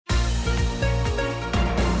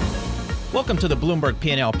Welcome to the Bloomberg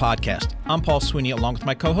P&L podcast. I'm Paul Sweeney along with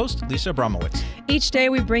my co-host, Lisa Abramowitz. Each day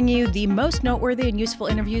we bring you the most noteworthy and useful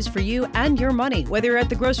interviews for you and your money, whether you're at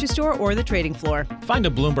the grocery store or the trading floor. Find a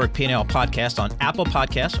Bloomberg P&L podcast on Apple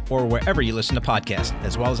Podcasts or wherever you listen to podcasts,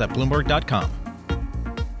 as well as at Bloomberg.com.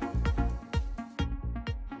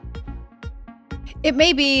 It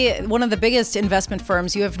may be one of the biggest investment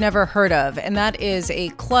firms you have never heard of, and that is a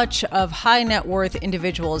clutch of high net worth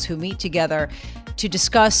individuals who meet together to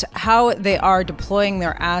discuss how they are deploying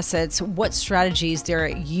their assets, what strategies they're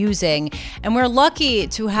using. And we're lucky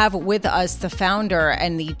to have with us the founder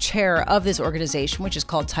and the chair of this organization, which is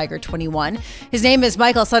called Tiger 21. His name is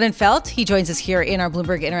Michael Sonnenfeld. He joins us here in our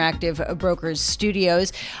Bloomberg Interactive Brokers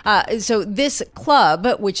studios. So this club,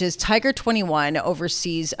 which is Tiger 21,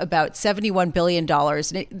 oversees about $71 billion.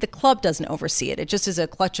 And the club doesn't oversee it. It just is a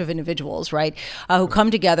clutch of individuals, right, who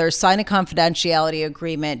come together, sign a confidentiality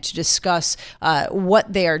agreement to discuss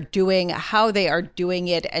what they are doing, how they are doing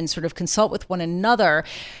it, and sort of consult with one another.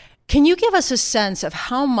 Can you give us a sense of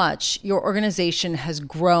how much your organization has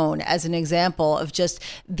grown as an example of just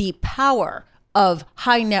the power of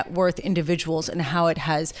high net worth individuals and how it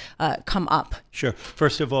has come up? Sure.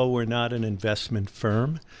 First of all, we're not an investment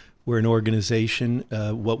firm. We're an organization.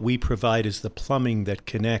 What we provide is the plumbing that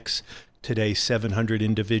connects today 700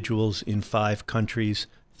 individuals in 5 countries,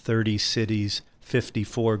 30 cities,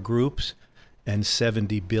 54 groups, and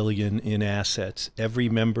 $70 billion in assets. Every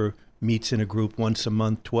member meets in a group once a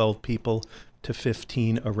month, 12 people to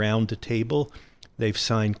 15 around a table. They've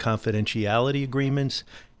signed confidentiality agreements,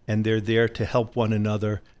 and they're there to help one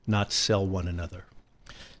another, not sell one another.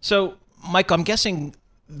 So, Mike, I'm guessing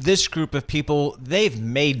this group of people, they've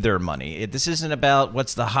made their money. This isn't about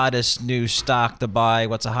what's the hottest new stock to buy,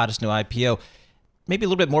 what's the hottest new IPO. Maybe a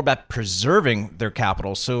little bit more about preserving their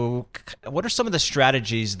capital. So what are some of the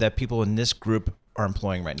strategies that people in this group are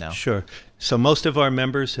employing right now? Sure. So most of our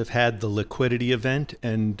members have had the liquidity event,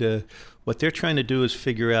 and what they're trying to do is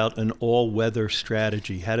figure out an all-weather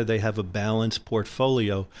strategy. How do they have a balanced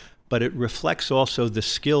portfolio? But it reflects also the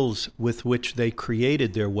skills with which they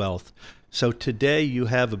created their wealth. So today you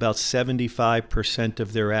have about 75%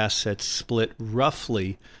 of their assets split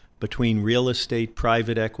roughly between real estate,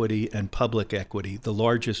 private equity, and public equity, the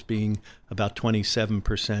largest being about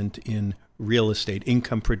 27% in real estate,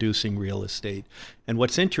 income-producing real estate. And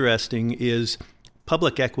what's interesting is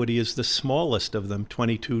public equity is the smallest of them,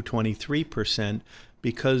 23%,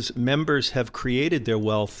 because members have created their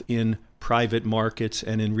wealth in private markets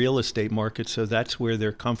and in real estate markets, so that's where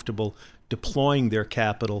they're comfortable deploying their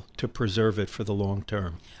capital to preserve it for the long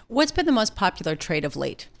term. What's been the most popular trade of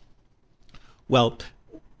late? Well,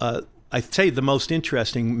 I'd say the most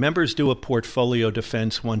interesting, members do a portfolio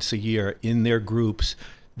defense once a year in their groups.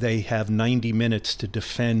 They have 90 minutes to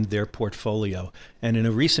defend their portfolio. And in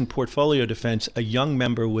a recent portfolio defense, a young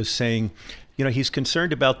member was saying, he's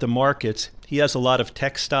concerned about the markets. He has a lot of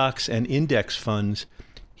tech stocks and index funds.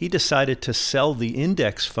 He decided to sell the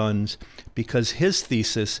index funds because his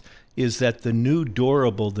thesis is that the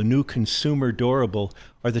new consumer durable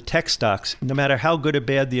are the tech stocks. No matter how good or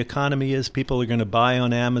bad the economy is, people are going to buy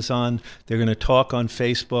on Amazon, they're going to talk on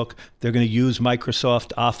Facebook, they're going to use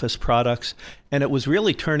Microsoft Office products. And it was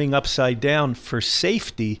really turning upside down. For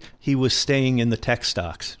safety, he was staying in the tech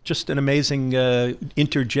stocks. Just an amazing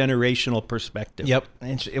intergenerational perspective. Yep.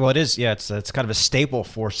 Well, it is. Yeah, it's kind of a staple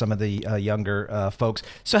for some of the younger folks.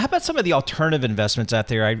 So how about some of the alternative investments out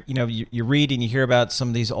there? You read and you hear about some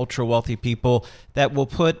of these ultra wealthy people that will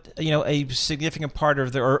put, a significant part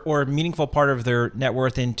of their or a meaningful part of their net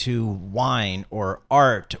worth into wine or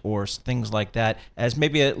art or things like that as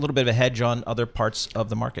maybe a little bit of a hedge on other parts of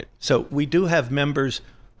the market. So we do have members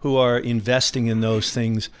who are investing in those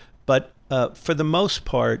things, but for the most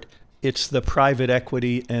part, it's the private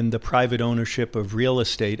equity and the private ownership of real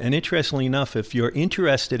estate. And interestingly enough, if you're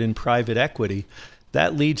interested in private equity,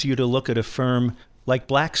 that leads you to look at a firm like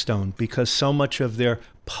Blackstone, because so much of their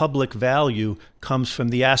public value comes from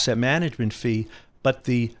the asset management fee, but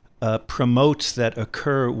the promotes that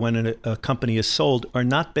occur when a company is sold are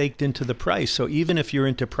not baked into the price. So even if you're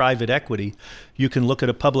into private equity, you can look at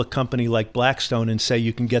a public company like Blackstone and say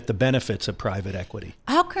you can get the benefits of private equity.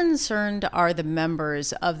 How concerned are the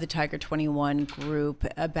members of the Tiger 21 group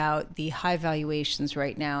about the high valuations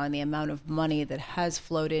right now and the amount of money that has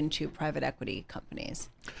flowed into private equity companies?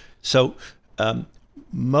 So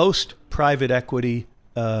most private equity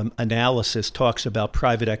analysis talks about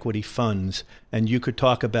private equity funds, and you could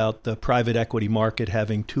talk about the private equity market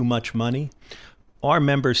having too much money. our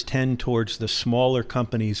members tend towards the smaller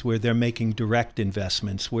companies where they're making direct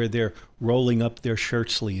investments, where they're rolling up their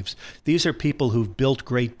shirt sleeves. These are people who've built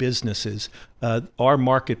great businesses. Our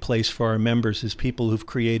marketplace for our members is people who've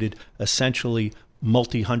created essentially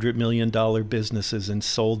multi-$100 million businesses and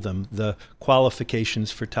sold them. The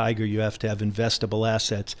qualifications for Tiger, you have to have investable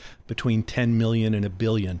assets between 10 million and $1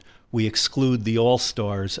 billion. We exclude the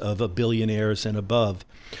all-stars of billionaires and above.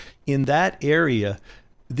 In that area,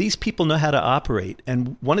 these people know how to operate.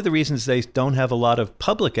 And one of the reasons they don't have a lot of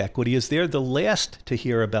public equity is they're the last to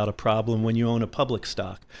hear about a problem when you own a public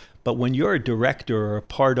stock. But when you're a director or a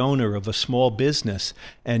part owner of a small business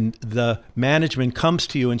and the management comes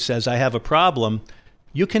to you and says, I have a problem,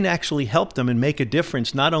 you can actually help them and make a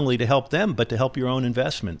difference, not only to help them, but to help your own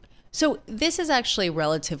investment. So this is actually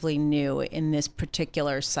relatively new in this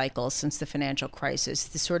particular cycle since the financial crisis,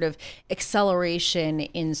 the sort of acceleration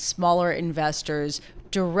in smaller investors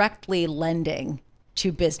directly lending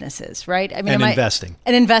to businesses, right? I mean,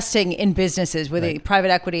 investing in businesses with a private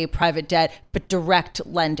equity, private debt, but direct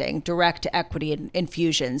lending, direct equity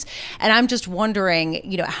infusions. And I'm just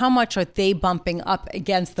wondering, how much are they bumping up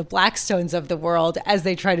against the Blackstones of the world as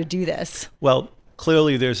they try to do this? Well,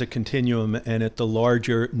 clearly there's a continuum, and at the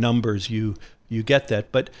larger numbers you get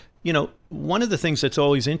that. But one of the things that's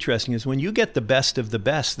always interesting is when you get the best of the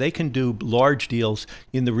best, they can do large deals.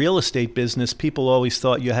 In the real estate business, people always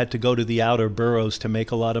thought you had to go to the outer boroughs to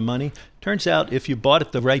make a lot of money. Turns out if you bought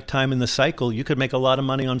at the right time in the cycle, you could make a lot of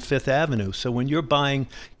money on Fifth Avenue. So when you're buying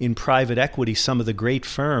in private equity some of the great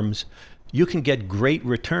firms, you can get great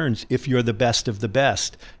returns if you're the best of the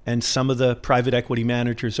best. And some of the private equity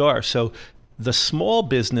managers are. So the small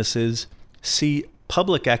businesses see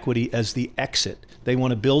public equity as the exit. They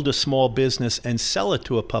want to build a small business and sell it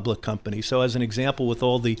to a public company. So as an example, with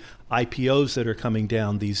all the IPOs that are coming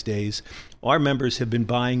down these days, our members have been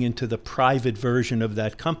buying into the private version of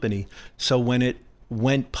that company. So when it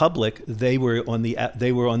went public, they were on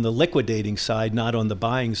the liquidating side, not on the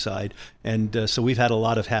buying side. And so we've had a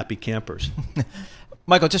lot of happy campers.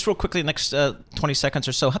 Michael, just real quickly, next 20 seconds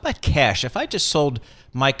or so, how about cash? If I just sold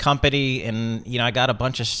my company and I got a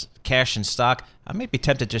bunch of cash in stock, I may be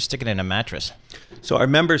tempted to just stick it in a mattress. So our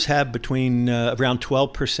members have between around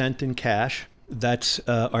 12% in cash. That's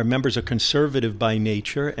our members are conservative by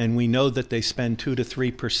nature, and we know that they spend 2 to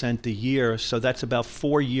 3% a year. So that's about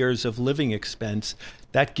 4 years of living expense.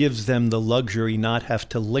 That gives them the luxury not have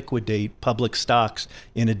to liquidate public stocks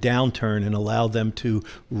in a downturn and allow them to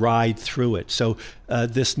ride through it. So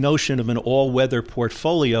this notion of an all-weather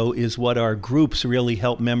portfolio is what our groups really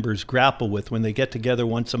help members grapple with when they get together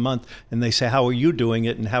once a month and they say, how are you doing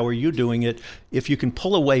it and how are you doing it? If you can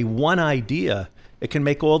pull away one idea, it can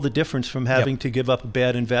make all the difference from having to give up a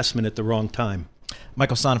bad investment at the wrong time.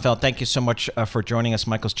 Michael Sonnenfeld, thank you so much for joining us.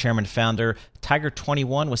 Michael's chairman, founder, Tiger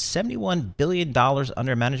 21 with $71 billion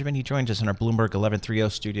under management. He joins us in our Bloomberg 1130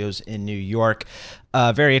 studios in New York.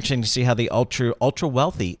 Very interesting to see how the ultra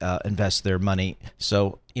wealthy invest their money.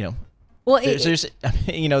 So, well,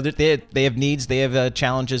 they have needs, they have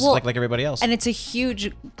challenges like everybody else. And it's a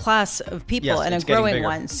huge class of people and a growing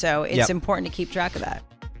one. So it's important to keep track of that.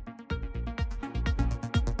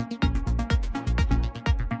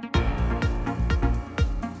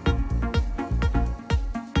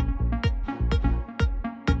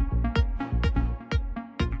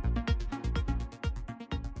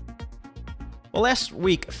 Well, last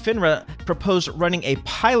week, FINRA proposed running a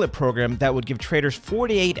pilot program that would give traders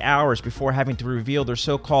 48 hours before having to reveal their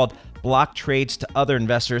so-called block trades to other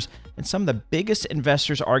investors. And some of the biggest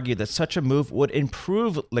investors argued that such a move would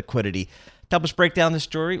improve liquidity. To help us break down this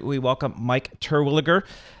story, we welcome Mike Terwilliger,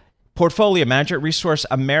 portfolio manager at Resource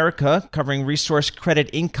America, covering Resource Credit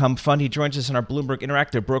Income Fund. He joins us in our Bloomberg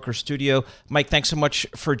Interactive Broker studio. Mike, thanks so much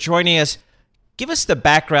for joining us. Give us the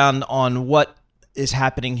background on what is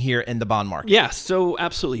happening here in the bond market. Yeah, so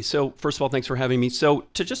absolutely. So first of all, thanks for having me. So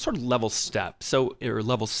to just sort of level set. So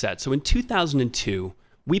in 2002,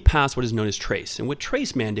 we passed what is known as TRACE. And what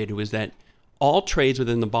TRACE mandated was that all trades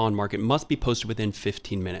within the bond market must be posted within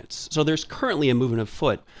 15 minutes. So there's currently a movement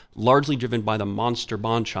afoot, largely driven by the monster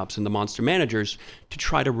bond shops and the monster managers, to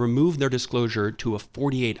try to remove their disclosure to a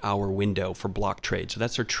 48-hour window for block trades. So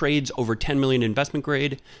that's their trades over 10 million investment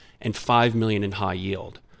grade and 5 million in high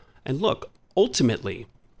yield. And look, ultimately,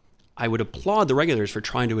 I would applaud the regulators for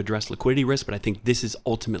trying to address liquidity risk, but I think this is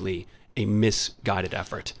ultimately a misguided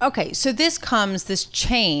effort. Okay, so this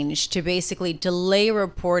change to basically delay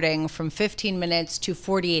reporting from 15 minutes to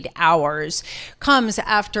 48 hours comes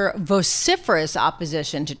after vociferous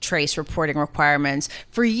opposition to TRACE reporting requirements.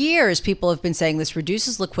 For years, people have been saying this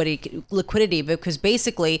reduces liquidity because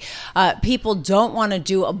basically people don't want to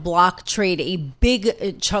do a block trade, a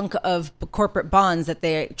big chunk of corporate bonds that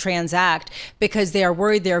they transact, because they are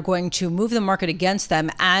worried they're going to move the market against them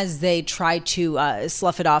as they try to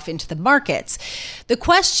slough it off into the markets. The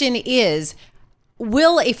question is,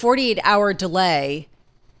 will a 48-hour delay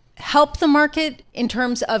help the market in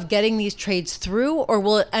terms of getting these trades through, or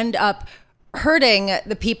will it end up hurting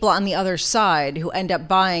the people on the other side who end up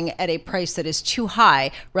buying at a price that is too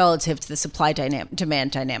high relative to the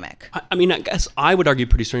supply-demand dynamic? I mean, I guess I would argue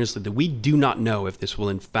pretty strenuously that we do not know if this will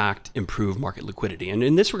in fact improve market liquidity. And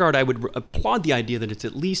in this regard, I would applaud the idea that it's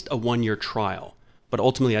at least a one-year trial. But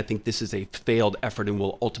ultimately, I think this is a failed effort and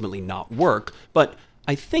will ultimately not work. But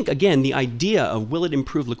I think, again, the idea of will it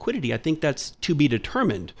improve liquidity, I think that's to be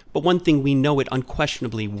determined. But one thing we know it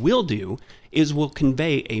unquestionably will do is will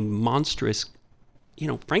convey a monstrous,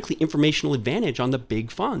 frankly, informational advantage on the big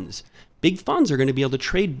funds. Big funds are going to be able to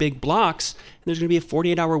trade big blocks, and there's going to be a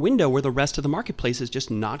 48-hour window where the rest of the marketplace is just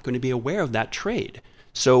not going to be aware of that trade.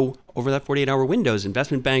 So over that 48-hour windows,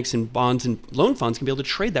 investment banks and bonds and loan funds can be able to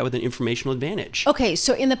trade that with an informational advantage. Okay,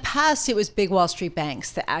 so in the past, it was big Wall Street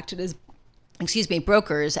banks that acted as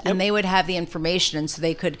brokers, and they would have the information, and so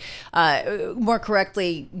they could more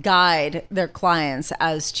correctly guide their clients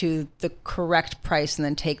as to the correct price and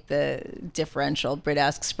then take the differential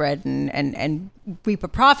bid-ask spread and reap a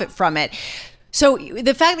profit from it. So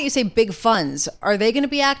the fact that you say big funds, are they going to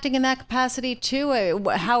be acting in that capacity too?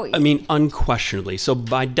 How? I mean, unquestionably. So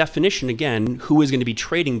by definition, again, who is going to be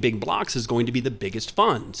trading big blocks is going to be the biggest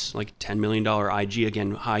funds, like $10 million IG,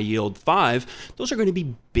 again, high yield 5. Those are going to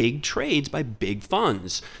be big trades by big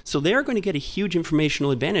funds. So they're going to get a huge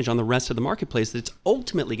informational advantage on the rest of the marketplace that's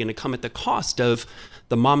ultimately going to come at the cost of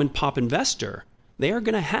the mom and pop investor. They are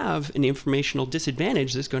going to have an informational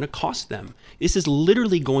disadvantage that's going to cost them. This is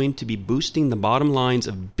literally going to be boosting the bottom lines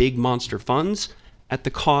of big monster funds at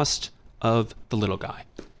the cost of the little guy.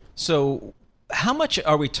 So how much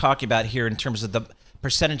are we talking about here in terms of the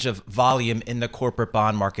percentage of volume in the corporate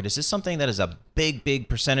bond market? Is this something that is a big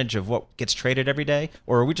percentage of what gets traded every day?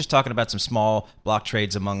 Or are we just talking about some small block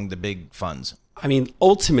trades among the big funds? I mean,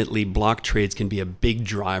 ultimately, block trades can be a big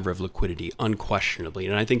driver of liquidity, unquestionably.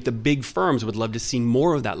 And I think the big firms would love to see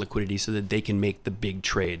more of that liquidity so that they can make the big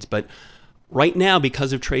trades. But right now,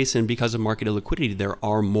 because of TRACE and because of market illiquidity, there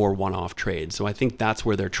are more one-off trades. So I think that's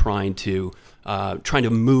where they're trying to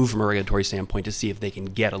move from a regulatory standpoint to see if they can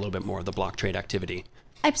get a little bit more of the block trade activity.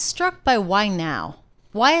 I'm struck by why now.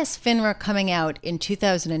 Why is FINRA coming out in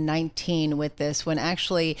 2019 with this when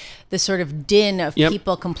actually the sort of din of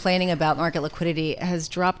people complaining about market liquidity has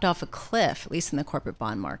dropped off a cliff, at least in the corporate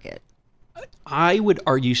bond market? I would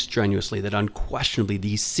argue strenuously that unquestionably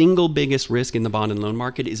the single biggest risk in the bond and loan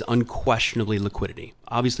market is unquestionably liquidity.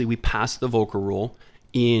 Obviously, we passed the Volcker Rule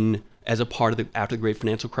as a part of after the Great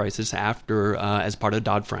Financial Crisis, as part of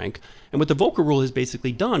Dodd-Frank. And what the Volcker Rule has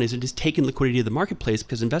basically done is it has taken liquidity to the marketplace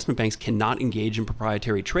because investment banks cannot engage in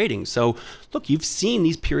proprietary trading. So, look, you've seen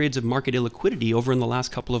these periods of market illiquidity over in the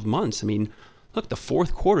last couple of months. I mean, look, the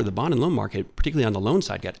fourth quarter, the bond and loan market, particularly on the loan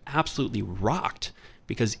side, got absolutely rocked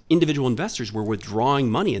because individual investors were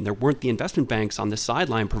withdrawing money and there weren't the investment banks on the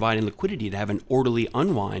sideline providing liquidity to have an orderly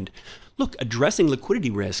unwind. Look, addressing liquidity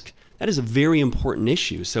risk, that is a very important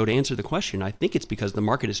issue. So to answer the question, I think it's because the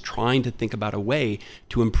market is trying to think about a way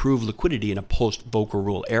to improve liquidity in a post-Volcker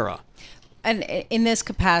Rule era. And in this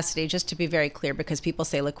capacity, just to be very clear, because people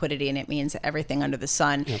say liquidity and it means everything under the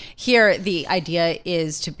sun. Yep. Here, the idea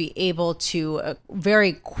is to be able to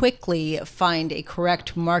very quickly find a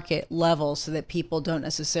correct market level so that people don't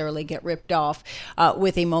necessarily get ripped off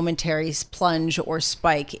with a momentary plunge or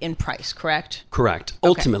spike in price, correct? Correct. Okay.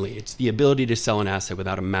 Ultimately, it's the ability to sell an asset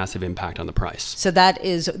without a massive impact on the price. So that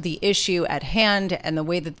is the issue at hand, and the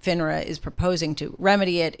way that FINRA is proposing to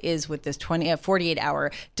remedy it is with this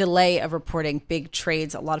 48-hour delay of reporting big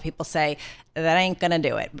trades. A lot of people say that ain't going to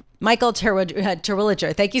do it. Michael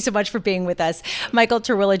Terwilliger, thank you so much for being with us. Michael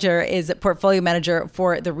Terwilliger is portfolio manager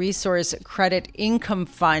for the Resource Credit Income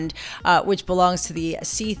Fund, which belongs to the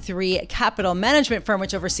C3 Capital Management firm,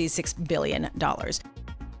 which oversees $6 billion.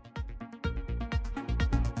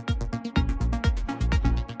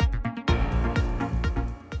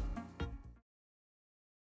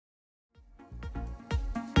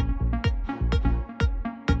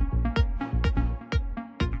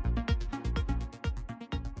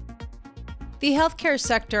 The healthcare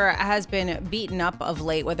sector has been beaten up of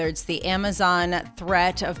late, whether it's the Amazon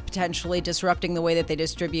threat of potentially disrupting the way that they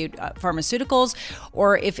distribute pharmaceuticals,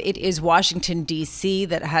 or if it is Washington, D.C.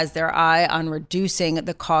 that has their eye on reducing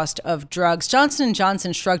the cost of drugs. Johnson &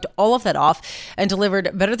 Johnson shrugged all of that off and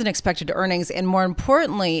delivered better than expected earnings and, more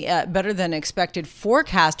importantly, better than expected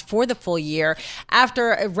forecast for the full year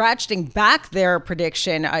after ratcheting back their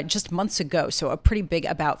prediction just months ago. So a pretty big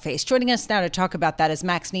about face. Joining us now to talk about that is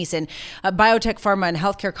Max Neeson, biotech, pharma, and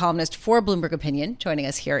healthcare columnist for Bloomberg Opinion, joining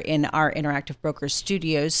us here in our Interactive Brokers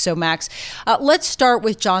studios. So, Max, let's start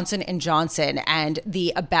with Johnson & Johnson and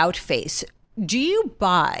the about face. Do you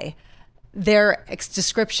buy their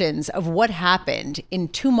descriptions of what happened in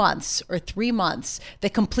 2 months or 3 months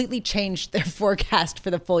that completely changed their forecast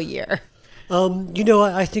for the full year?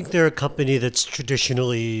 I think they're a company that's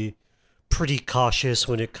traditionally pretty cautious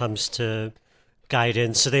when it comes to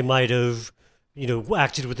guidance. So they might have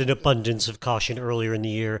acted with an abundance of caution earlier in the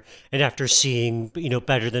year, and after seeing,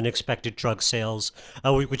 better than expected drug sales,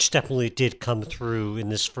 which definitely did come through in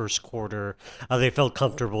this first quarter, they felt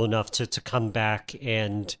comfortable enough to come back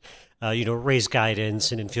and, raise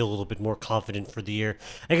guidance and feel a little bit more confident for the year.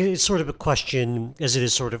 I guess it's sort of a question, as it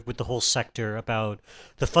is sort of with the whole sector, about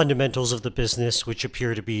the fundamentals of the business, which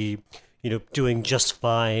appear to be, doing just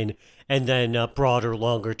fine, and then broader,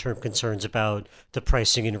 longer-term concerns about the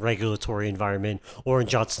pricing and regulatory environment, or in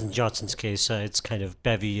Johnson & Johnson's case, it's kind of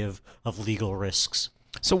bevy of legal risks.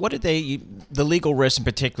 So what did the legal risks in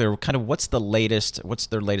particular, kind of what's their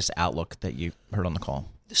latest outlook that you heard on the call?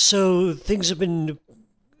 So things have been,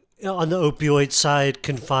 on the opioid side,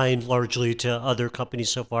 confined largely to other companies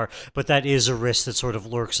so far, but that is a risk that sort of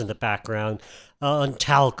lurks in the background. On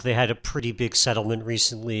talc, they had a pretty big settlement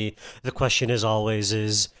recently. The question, as always,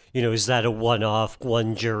 is that a one-off,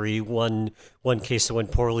 one jury, one case that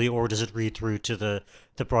went poorly, or does it read through to the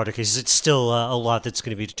broader cases? It's still a lot that's going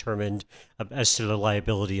to be determined as to the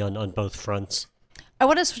liability on both fronts. I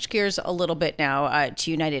want to switch gears a little bit now to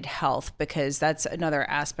United Health, because that's another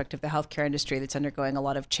aspect of the healthcare industry that's undergoing a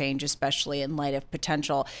lot of change, especially in light of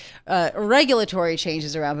potential regulatory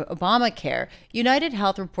changes around Obamacare. United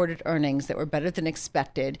Health reported earnings that were better than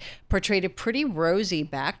expected, portrayed a pretty rosy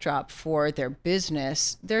backdrop for their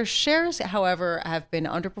business. Their shares, however, have been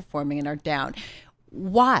underperforming and are down.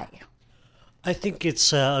 Why? I think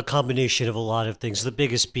it's a combination of a lot of things. The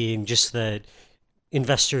biggest being just that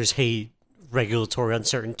investors hate regulatory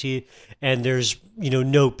uncertainty, and there's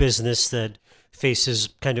no business that faces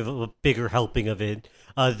kind of a bigger helping of it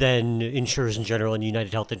than insurers in general and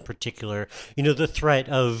United Health in particular. The threat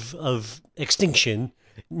of extinction,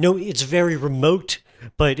 it's very remote,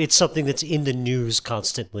 but it's something that's in the news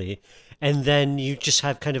constantly. And then you just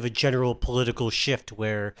have kind of a general political shift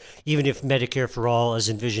where even if Medicare for All, as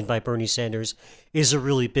envisioned by Bernie Sanders, is a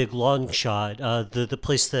really big long shot, the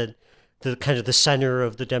place that the kind of the center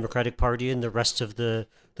of the Democratic Party and the rest of the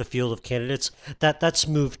field of candidates, that's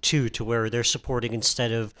moved to where they're supporting,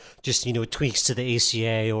 instead of just tweaks to the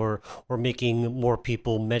ACA or making more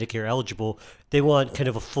people Medicare eligible, they want kind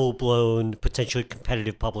of a full-blown, potentially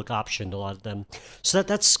competitive public option, a lot of them. So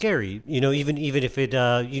that's scary, even if it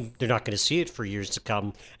they're not going to see it for years to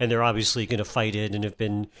come, and they're obviously going to fight it and have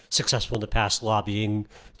been successful in the past lobbying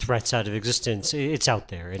threats out of existence. It's out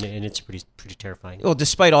there, and it's pretty terrifying. Well,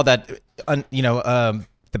 despite all that,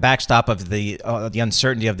 the backstop of the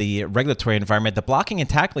uncertainty of the regulatory environment, the blocking and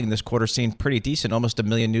tackling this quarter seemed pretty decent, almost 1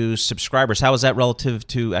 million new subscribers. How is that relative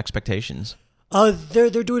to expectations? They're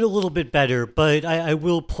doing a little bit better, but I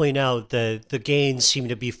will point out that the gains seem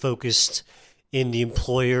to be focused in the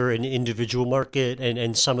employer and individual market,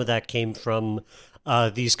 and some of that came from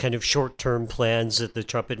these kind of short-term plans that the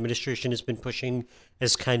Trump administration has been pushing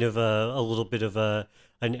as kind of a little bit of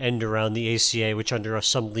an end around the ACA, which under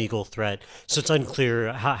some legal threat. So it's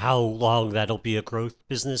unclear how long that'll be a growth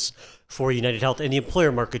business for United Health. And the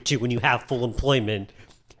employer market, too, when you have full employment,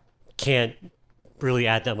 can't really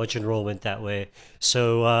add that much enrollment that way.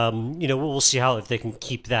 So, we'll see if they can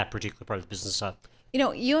keep that particular part of the business up.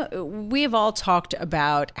 We have all talked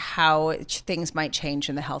about how things might change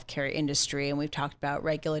in the healthcare industry, and we've talked about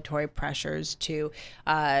regulatory pressures to,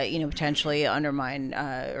 potentially undermine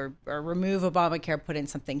or remove Obamacare, put in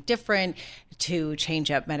something different, to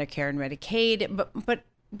change up Medicare and Medicaid. But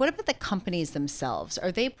what about the companies themselves?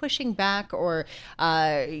 Are they pushing back or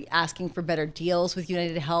asking for better deals with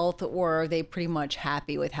United Health, or are they pretty much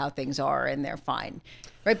happy with how things are and they're fine,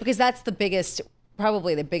 right? Because that's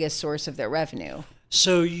probably the biggest source of their revenue.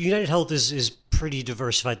 So United Health is pretty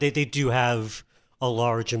diversified. They do have a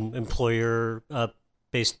large employer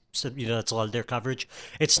based, so, that's a lot of their coverage.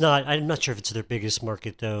 I'm not sure if it's their biggest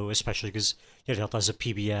market though, especially because United Health has a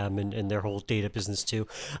PBM and their whole data business too.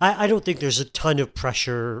 I don't think there's a ton of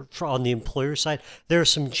pressure on the employer side. There are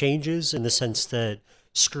some changes in the sense that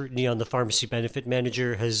scrutiny on the pharmacy benefit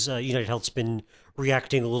manager has United Health's been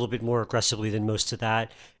reacting a little bit more aggressively than most of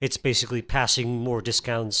that. It's basically passing more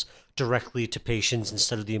discounts directly to patients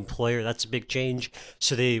instead of the employer. That's a big change.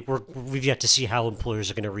 So we've yet to see how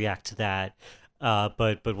employers are going to react to that.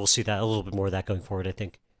 But we'll see that a little bit more of that going forward, I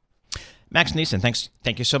think. Max Neeson,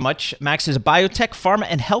 thank you so much. Max is a biotech, pharma,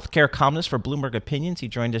 and healthcare columnist for Bloomberg Opinions. He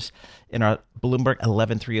joined us in our Bloomberg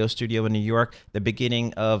 1130 studio in New York, the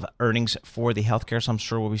beginning of earnings for the healthcare. So I'm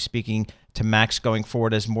sure we'll be speaking to Max going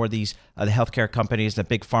forward as more of these the healthcare companies, the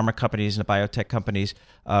big pharma companies, and the biotech companies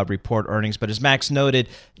report earnings. But as Max noted,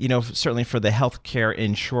 certainly for the healthcare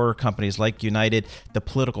insurer companies like United, the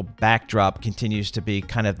political backdrop continues to be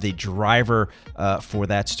kind of the driver for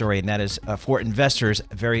that story, and that is for investors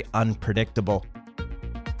very unpredictable.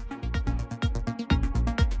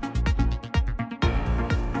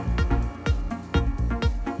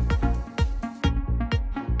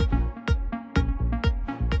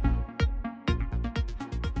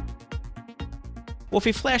 Well, if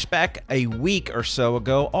we flash back a week or so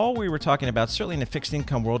ago, all we were talking about, certainly in the fixed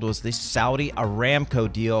income world, was the Saudi Aramco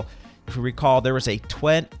deal. If you recall, there was a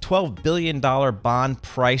 $12 billion bond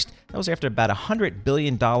priced. That was after about $100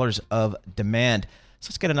 billion of demand. So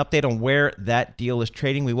let's get an update on where that deal is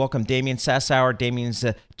trading. We welcome Damian Sassower. Damian's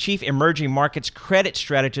the Chief Emerging Markets Credit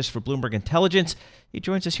Strategist for Bloomberg Intelligence. He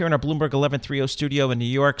joins us here in our Bloomberg 1130 studio in New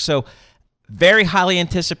York. So very highly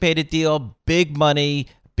anticipated deal, big money,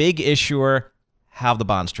 big issuer. How have the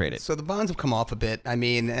bonds traded? So the bonds have come off a bit. I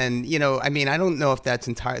don't know if that's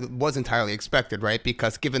entirely expected, right?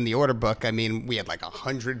 Because given the order book, we had like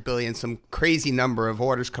 100 billion, some crazy number of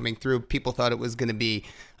orders coming through. People thought it was going to be,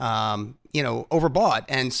 overbought.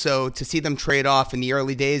 And so to see them trade off in the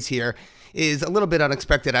early days here is a little bit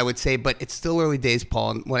unexpected, I would say, but it's still early days,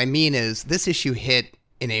 Paul. And what I mean is this issue hit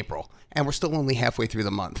in April. And we're still only halfway through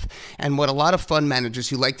the month. And what a lot of fund managers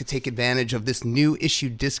who like to take advantage of this new issue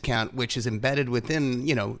discount, which is embedded within,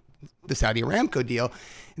 the Saudi Aramco deal,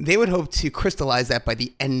 they would hope to crystallize that by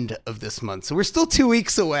the end of this month. So we're still 2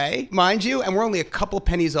 weeks away, mind you, and we're only a couple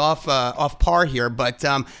pennies off par here. But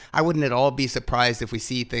I wouldn't at all be surprised if we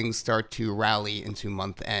see things start to rally into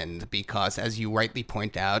month end, because as you rightly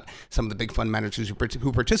point out, some of the big fund managers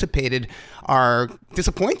who participated are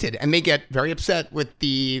disappointed and may get very upset with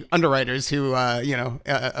the underwriters who,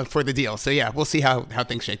 for the deal. So yeah, we'll see how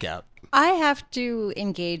things shake out. I have to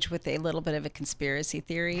engage with a little bit of a conspiracy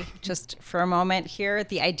theory just for a moment here.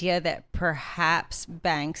 The idea that perhaps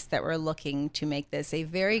banks that were looking to make this a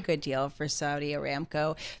very good deal for Saudi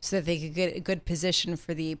Aramco so that they could get a good position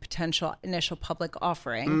for the potential initial public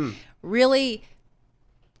offering really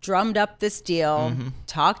drummed up this deal,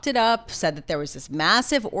 talked it up, said that there was this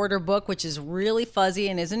massive order book, which is really fuzzy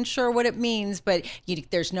and isn't sure what it means, but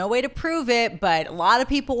there's no way to prove it, but a lot of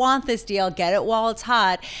people want this deal, get it while it's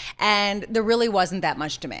hot, and there really wasn't that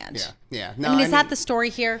much demand. Yeah. No, is that the story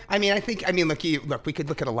here? Look, we could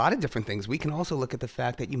look at a lot of different things. We can also look at the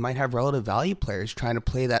fact that you might have relative value players trying to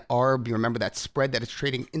play that ARB. You remember that spread that is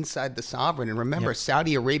trading inside the sovereign. And remember,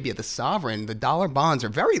 Saudi Arabia, the sovereign, the dollar bonds are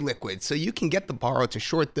very liquid. So you can get the borrow to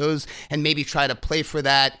short those and maybe try to play for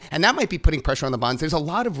that. And that might be putting pressure on the bonds. There's a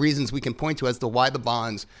lot of reasons we can point to as to why the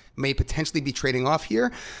bonds may potentially be trading off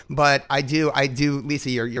here. But I do, Lisa,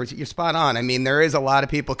 you're spot on. There is a lot of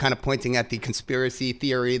people kind of pointing at the conspiracy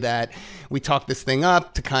theory that we talked this thing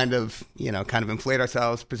up to kind of inflate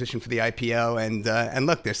ourselves, position for the IPO. And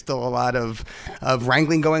look, there's still a lot of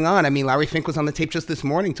wrangling going on. Larry Fink was on the tape just this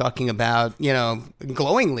morning talking about,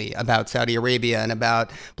 glowingly about Saudi Arabia and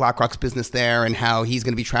about BlackRock's business there and how he's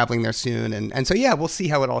going to be traveling there soon. And so, yeah, we'll see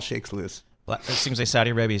how it all shakes loose. Well, it seems like Saudi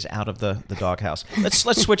Arabia is out of the doghouse.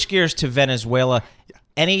 Let's switch gears to Venezuela.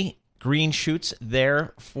 Any green shoots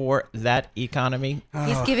there for that economy?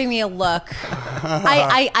 He's giving me a look.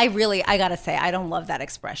 I gotta say, I don't love that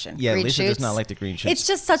expression. Yeah, green Lisa shoots. does not like the green shoots. It's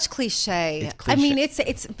just such cliche. It's cliche.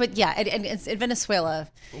 It's in Venezuela.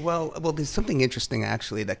 Well, there's something interesting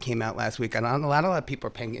actually that came out last week, and a lot of people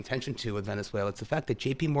are paying attention to with Venezuela. It's the fact that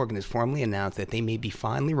J.P. Morgan has formally announced that they may be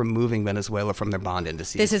finally removing Venezuela from their bond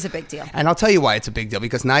indices. This is a big deal, and I'll tell you why it's a big deal.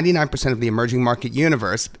 Because 99% of the emerging market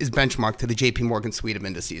universe is benchmarked to the J.P. Morgan suite of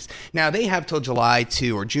indices. Now they have till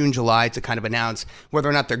June, July to kind of announce whether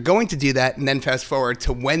or not they're going to do that, and then fast forward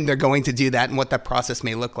to when they're going to do that and what that process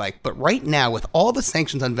may look like. But right now, with all the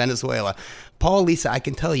sanctions on Venezuela, Paul, Lisa, I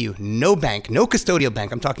can tell you, no bank, no custodial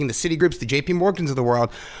bank, I'm talking the Citigroups, the JP Morgans of the world,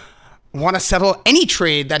 want to settle any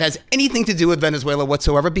trade that has anything to do with Venezuela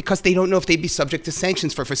whatsoever because they don't know if they'd be subject to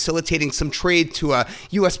sanctions for facilitating some trade to a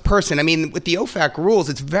U.S. person. I mean, with the OFAC rules,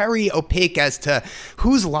 it's very opaque as to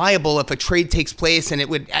who's liable if a trade takes place, and it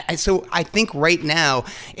would. So I think right now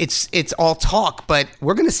it's all talk, but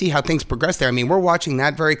we're going to see how things progress there. I mean, we're watching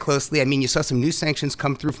that very closely. I mean, you saw some new sanctions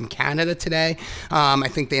come through from Canada today. I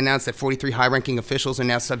think they announced that 43 high-ranking officials are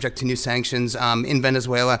now subject to new sanctions in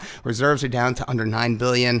Venezuela. Reserves are down to under $9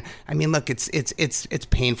 billion. I mean, look, it's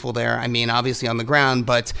painful there. I mean, obviously on the ground,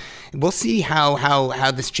 but we'll see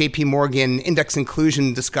how this J.P. Morgan index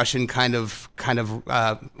inclusion discussion kind of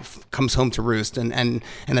comes home to roost, and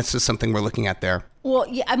that's just something we're looking at there. Well,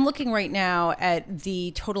 yeah, I'm looking right now at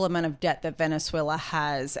the total amount of debt that Venezuela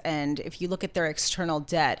has. And if you look at their external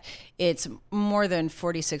debt, it's more than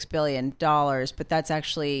 $46 billion. But that's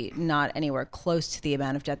actually not anywhere close to the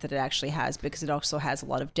amount of debt that it actually has, because it also has a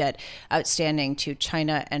lot of debt outstanding to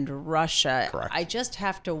China and Russia. Correct. I just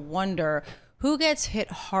have to wonder who gets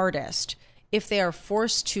hit hardest if they are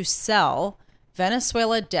forced to sell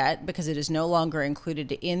Venezuela debt because it is no longer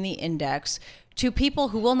included in the index to people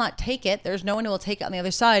who will not take it. There's no one who will take it on the other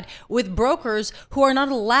side, with brokers who are not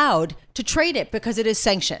allowed to trade it because it is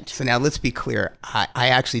sanctioned. So now let's be clear. I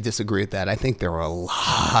actually disagree with that. I think there are a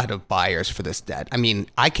lot of buyers for this debt. I mean,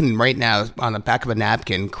 I can right now on the back of a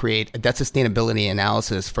napkin create a debt sustainability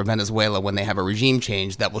analysis for Venezuela when they have a regime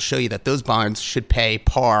change that will show you that those bonds should pay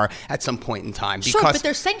par at some point in time. Sure, but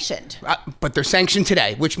they're sanctioned. But they're sanctioned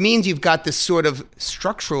today, which means you've got this sort of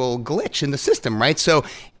structural glitch in the system, right? So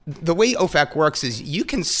the way OFAC works is you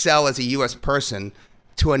can sell as a U.S. person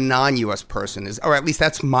to a non-U.S. person, or at least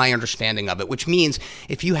that's my understanding of it, which means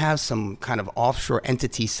if you have some kind of offshore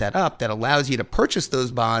entity set up that allows you to purchase those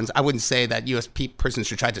bonds, I wouldn't say that U.S. person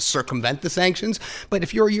should try to circumvent the sanctions, but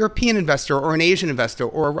if you're a European investor or an Asian investor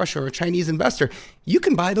or a Russian or a Chinese investor, you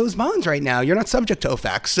can buy those bonds right now. You're not subject to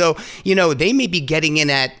OFAC. So, they may be getting in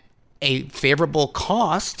at a favorable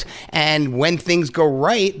cost, and when things go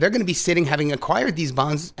right, they're going to be sitting having acquired these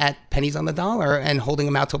bonds at pennies on the dollar and holding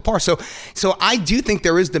them out to par. So I do think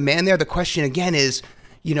there is demand there. The question again is,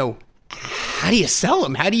 how do you sell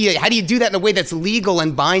them? How do you do that in a way that's legal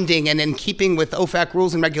and binding and in keeping with OFAC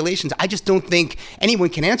rules and regulations? I just don't think anyone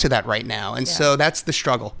can answer that right now, and so that's the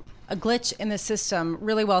struggle. A glitch in the system.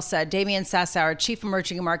 Really well said. Damian Sassower, Chief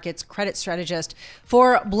Emerging Markets Credit Strategist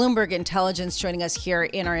for Bloomberg Intelligence, joining us here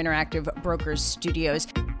in our Interactive Brokers studios.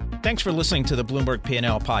 Thanks for listening to the Bloomberg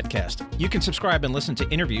P&L podcast. You can subscribe and listen to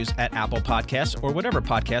interviews at Apple Podcasts or whatever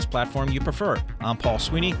podcast platform you prefer. I'm Paul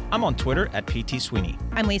Sweeney. I'm on Twitter at PT Sweeney.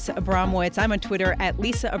 I'm Lisa Abramowitz. I'm on Twitter at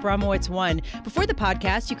Lisa Abramowitz1. Before the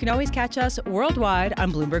podcast, you can always catch us worldwide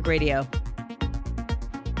on Bloomberg Radio.